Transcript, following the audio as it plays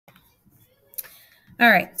All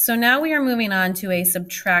right, so now we are moving on to a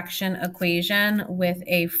subtraction equation with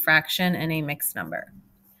a fraction and a mixed number.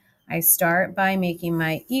 I start by making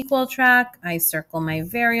my equal track. I circle my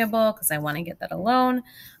variable because I want to get that alone.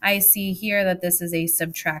 I see here that this is a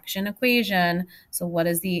subtraction equation. So what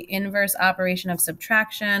is the inverse operation of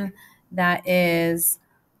subtraction? That is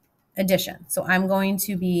addition. So I'm going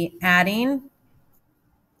to be adding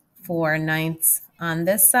 4/9 on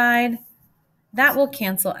this side. That will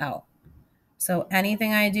cancel out. So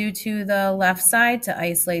anything I do to the left side to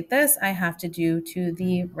isolate this, I have to do to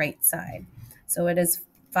the right side. So it is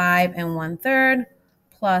 5 1/3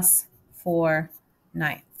 plus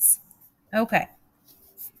 4/9. Okay.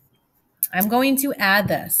 I'm going to add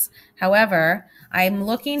this. However, I'm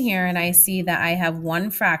looking here and I see that I have one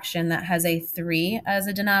fraction that has a 3 as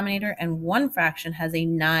a denominator and one fraction has a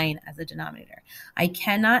 9 as a denominator. I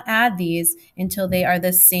cannot add these until they are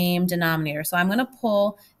the same denominator. So I'm going to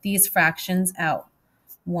pull these fractions out.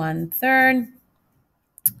 1/3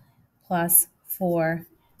 plus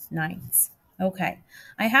 4/9. Okay,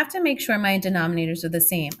 I have to make sure my denominators are the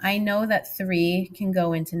same. I know that 3 can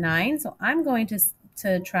go into 9, so I'm going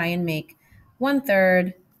to try and make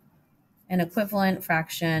 1/3 an equivalent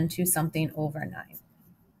fraction to something over 9.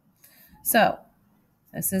 So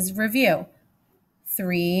this is review.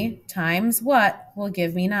 3 times what will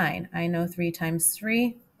give me 9? I know 3 times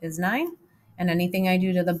 3 is 9, and anything I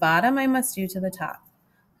do to the bottom, I must do to the top.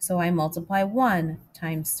 So I multiply 1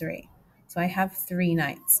 times 3. So I have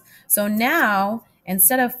 3/9. So now,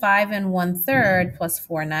 instead of 5 1/3 plus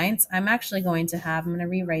 4/9, I'm actually going to have, I'm going to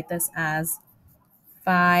rewrite this as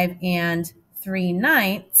 5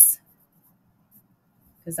 3/9,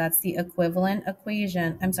 because that's the equivalent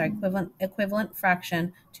equation, equivalent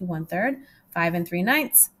fraction to 1/3, 5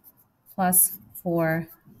 3/9 plus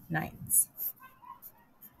 4/9.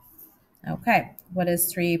 Okay, what is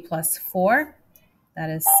 3 plus 4? That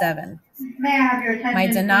is 7. May I have your attention? My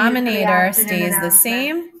denominator stays the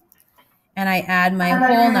same, and I add my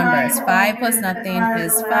whole numbers. 5 plus nothing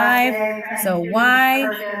is 5, so y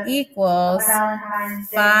equals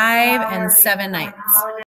 5 7/9.